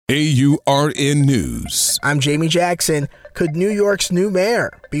AURN News. I'm Jamie Jackson. Could New York's new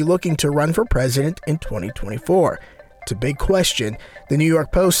mayor be looking to run for president in 2024? It's a big question. The New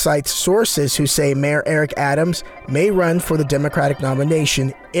York Post cites sources who say Mayor Eric Adams may run for the Democratic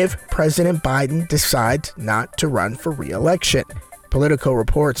nomination if President Biden decides not to run for re-election. Politico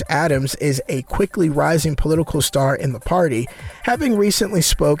reports Adams is a quickly rising political star in the party, having recently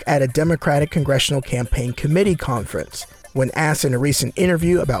spoke at a Democratic Congressional Campaign Committee conference. When asked in a recent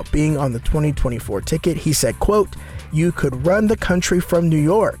interview about being on the 2024 ticket, he said, quote, "You could run the country from New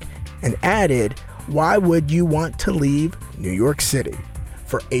York," and added, "Why would you want to leave New York City?"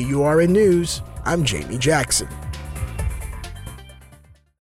 For AURN News, I'm Jamie Jackson.